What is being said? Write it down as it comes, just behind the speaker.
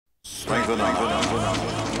Strengthen up.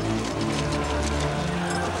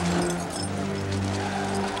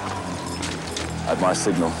 At my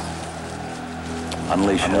signal,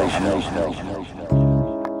 unleash.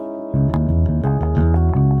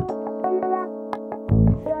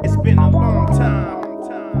 It's been a long time.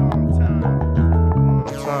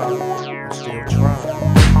 I'm still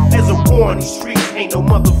trying. There's a war in these streets, ain't no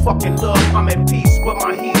motherfucking love. I'm at peace, but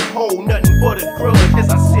my heat hold nothing but a grudge. As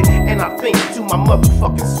I sit and I think to my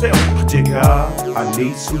motherfucking self, dear God, I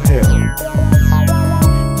need some help.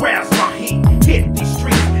 Where's my heat? Hit these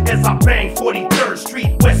streets as I bang 43rd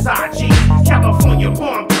Street, West Side G. California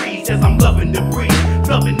palm trees as I'm loving the breeze,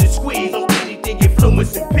 loving the squeeze on anything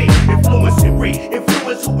influencing P, influencing re,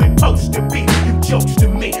 influence who we supposed to be. You jokes to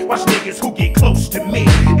me, watch niggas who get close to me.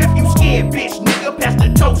 If you scared, bitch, nigga, pass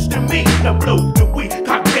the toast to me. Now blow the weed,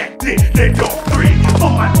 cock back then, let go three. For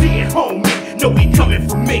my dead homie, know he coming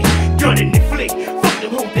for me. Gun in the flick, fuck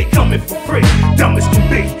them hoes, they coming for free. Dumb as can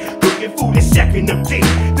be, cooking food and shacking up deep.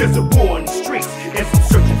 There's a war in the streets, and I'm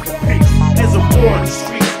searching for peace. There's a war in the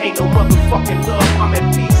streets, ain't no motherfucking love. I'm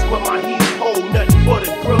at peace, but my heat hold nothing but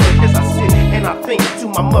a grudge. As I sit and I think to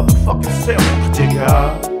my motherfucking self, dear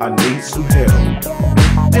God, I need some help.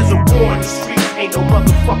 there's a war in the streets, ain't no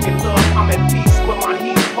motherfucking love. I'm at peace, but my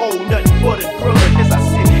heat hold nothing but a grudge. As I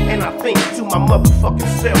sit and I think to my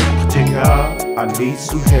motherfucking self, dear God, I need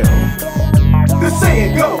some help. the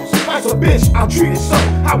saying goes, life's a bitch, I'll treat it so.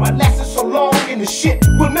 How I lasted so long in the shit,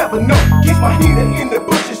 we'll never know. Keeps my heater in the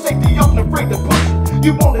bushes, safety off and afraid to push it.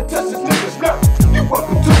 You wanna test this nigga's nerve, you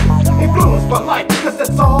welcome to it. Influenced by life, cause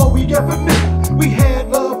that's all we ever knew. We had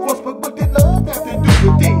love once, but what did love have to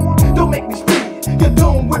do with it? Don't make me speak, you're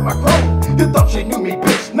done with my grown. You thought you knew me,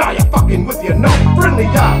 bitch, now you're fucking with your known. Friendly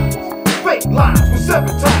eyes, fake lies with 7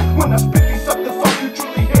 times. When I spit these suckers off, you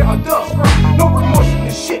truly hear her dust cry. No remorse in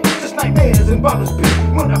this shit, just nightmares and bottles pit.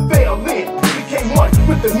 When I fell in, became one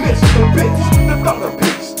with the mist, the bitch, the thought of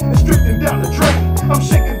peace, and drifting down the drain. I'm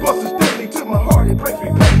shaking buses steadily to my heart, it brings me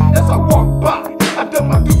pain. As I walk by, I done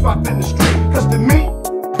my doof in the street. Cause to me,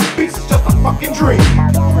 peace is just a fucking dream.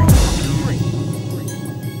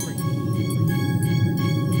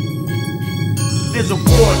 There's a war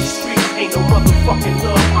in the streets, ain't no motherfucking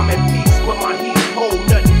love. I'm at peace, but my heat hold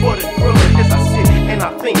nothing but a grudge. As I sit and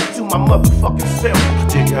I think to my motherfucking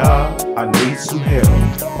self, dear God, I need some help.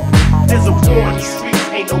 there's a war in the streets,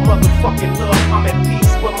 ain't no motherfucking love. I'm at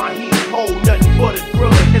peace, but my heat hold nothing but a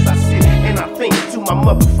grudge. As I sit and I think to my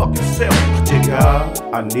motherfucking self, dear God,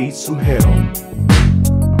 I need some help.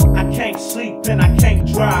 I can't sleep and I can't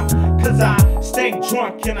drive, cause I stay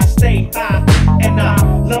drunk and I stay high. And I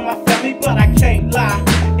love my family, but I can't lie.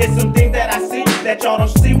 It's some things that I see that y'all don't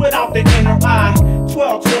see without the inner eye.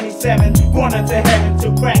 1227, born into heaven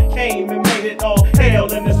till crack came and made it all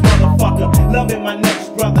hell in this motherfucker. Loving my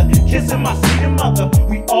next brother, kissing my seed and mother.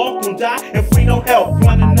 We all gon' die if we don't help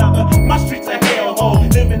one another. My streets a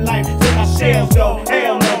hellhole, living life till my shells go.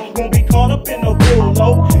 Hell no, won't be caught up in no bull,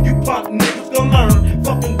 low. You punk niggas gon' learn.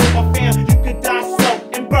 Fucking with my fam, you could die slow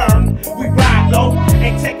and burn. We ride low,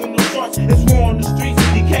 ain't taking no shorts, it's war on the streets.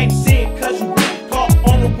 You can't see it cause you weak, caught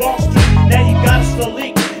on the wrong street. Now you gotta still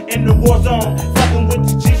leak in the war zone. Fucking with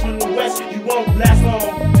the G's from the west, you won't last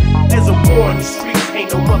long. there's a war in the streets,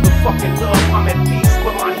 ain't no motherfucking love. I'm at peace,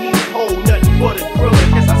 but my heat hold nothing but a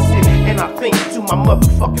grudge. As I sit and I think to my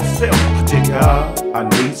motherfucking self, dear God, I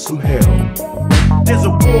need some help. there's a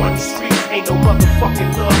war in the streets, ain't no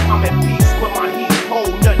motherfucking love. I'm at peace, but my heat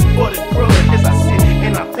hold nothing but a grudge. As I sit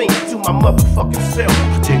and I think to my motherfucking self,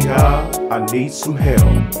 dear God, I need some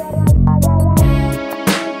help.